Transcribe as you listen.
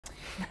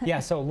Yeah,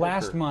 so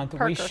last month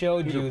we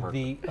showed you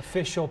the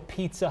official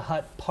Pizza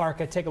Hut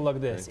Parka. Take a look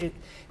at this.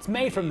 It's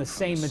made from the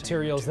same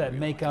materials that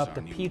make up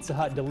the Pizza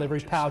Hut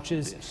delivery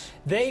pouches.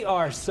 They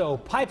are so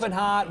piping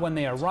hot when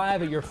they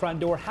arrive at your front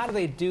door. How do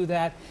they do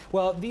that?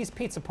 Well, these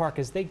Pizza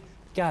Parkas, they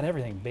got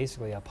everything,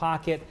 basically. A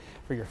pocket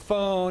for your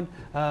phone,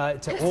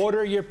 to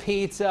order your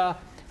pizza,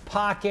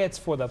 pockets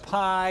for the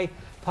pie,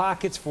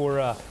 pockets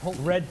for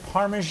red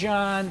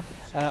Parmesan,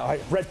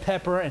 red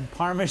pepper and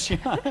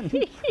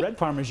Parmesan. Red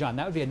Parmesan,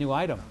 that would be a new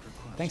item.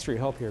 Thanks for your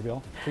help here,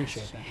 Bill.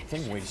 Appreciate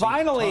that.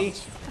 Finally,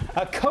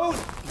 a coat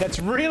that's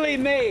really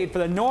made for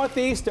the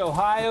Northeast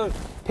Ohio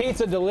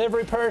pizza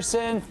delivery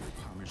person.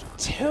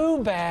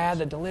 Too bad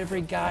the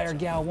delivery guy or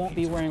gal won't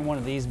be wearing one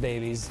of these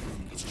babies.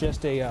 It's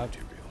just a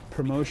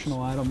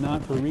promotional item,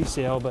 not for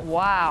resale, but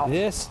wow.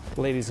 This,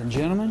 ladies and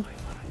gentlemen,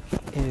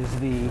 is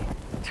the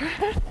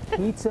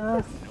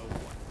Pizza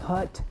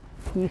Hut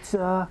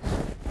Pizza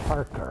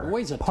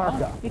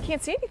Parka. You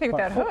can't see anything with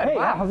that hood. Hey,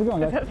 wow. how's it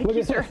going, guys? Look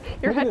at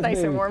your head nice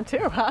and warm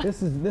too, huh?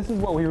 This is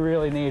what we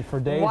really need for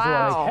days.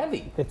 Wow. Like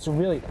heavy. It's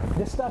really,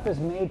 this stuff is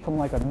made from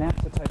like a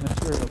naphtha type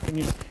material.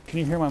 Can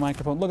you hear my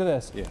microphone? Look at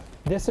this. Yeah.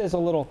 This is a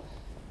little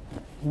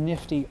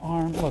nifty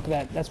arm. Look at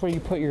that. That's where you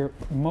put your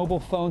mobile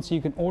phone so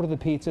you can order the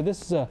pizza.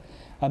 This is a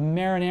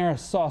marinara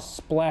sauce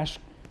splash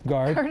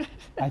guard,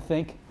 I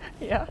think.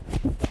 Yeah.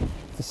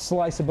 It's a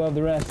slice above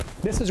the rest.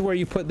 This is where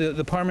you put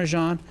the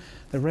Parmesan,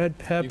 the red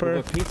pepper.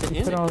 You can put pizza in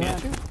it,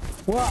 can't you?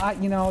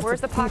 Well, you know, where's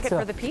the pocket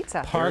for the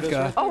pizza?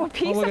 Parka. Oh, a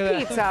piece of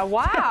pizza.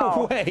 Wow.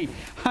 No way.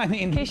 I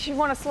mean, in case you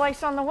want a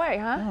slice on the way,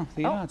 huh?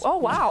 Oh,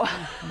 wow.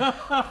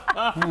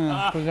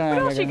 What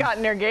else you got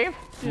in there, Gabe?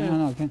 I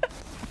don't know.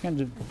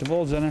 Can't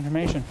divulge that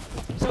information.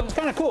 So it's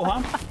kind of cool,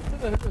 huh?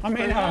 I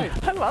mean, I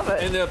love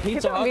it. And the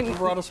Pizza Hut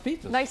brought us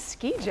pizza. Nice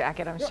ski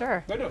jacket, I'm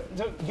sure. They do.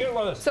 So, get a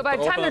load of this. So by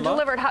the time they're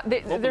delivered,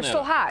 they're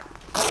still hot.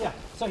 Oh, yeah.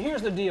 So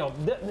here's the deal.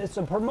 It's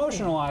a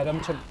promotional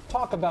item to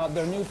talk about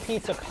their new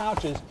pizza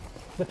pouches.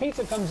 The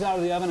pizza comes out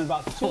of the oven at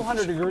about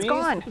 200 degrees. It's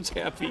gone. It's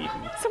half eaten.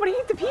 Somebody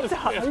eat the Pizza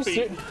Hut. What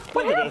happened?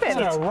 What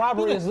kind of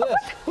robbery is this?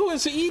 Who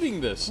is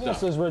eating this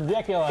stuff? This is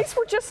ridiculous. These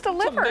were just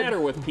delivered. What's the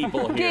matter with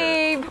people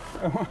here? Gabe.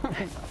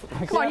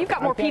 Come on, you've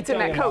got more pizza in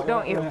that coat,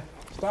 don't you?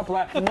 Stop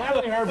laughing.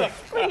 Natalie Herbeck.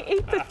 We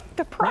ate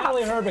the props.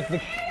 Natalie Herbeck, the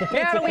pizza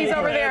Natalie's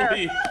over there.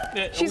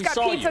 Yeah, She's got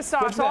pizza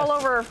sauce all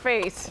over her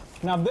face.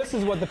 Now this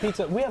is what the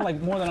pizza, we have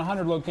like more than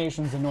 100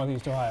 locations in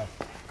Northeast Ohio.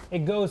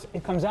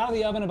 It comes out of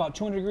the oven about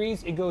 200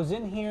 degrees. It goes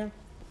in here.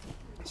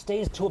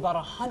 Stays to about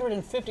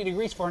 150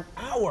 degrees for an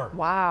hour.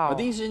 Wow. Are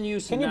these in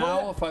use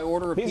now if I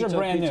order a These pizza, are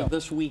brand new.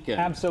 this weekend?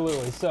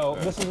 Absolutely. So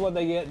this is what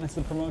they get, and it's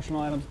the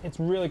promotional items. It's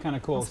really kind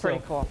of cool. That's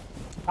pretty cool.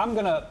 I'm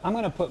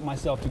gonna put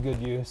myself to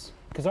good use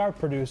because our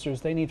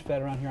producers, they need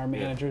fed around here. Our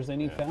managers, they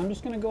need fed. I'm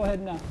just gonna go ahead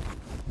and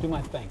do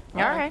my thing.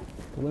 All right.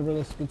 Deliver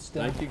this good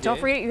stuff. Thank you,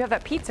 Don't forget you have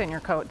that pizza in your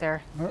coat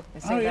there.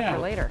 Save that for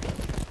later.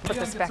 Put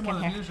this back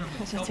in here.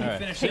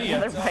 Take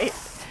another bite.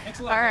 Thanks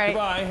a lot. All right.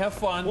 Goodbye. Have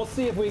fun. We'll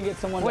see if we can get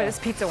someone. Boy, this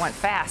pizza went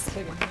fast.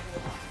 Do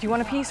you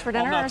want a piece for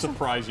dinner? I'm not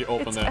surprised you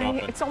opened that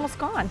up. It's almost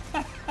gone.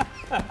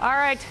 All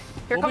right.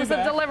 Here comes the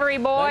delivery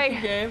boy. Thank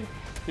you, Gabe.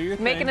 Do your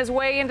making thing. his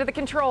way into the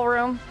control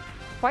room.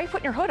 Why are you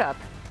putting your hood up?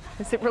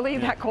 Is it really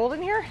that cold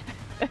in here?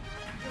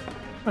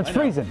 It's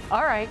freezing.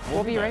 All right.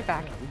 We'll be right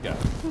back. We got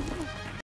it.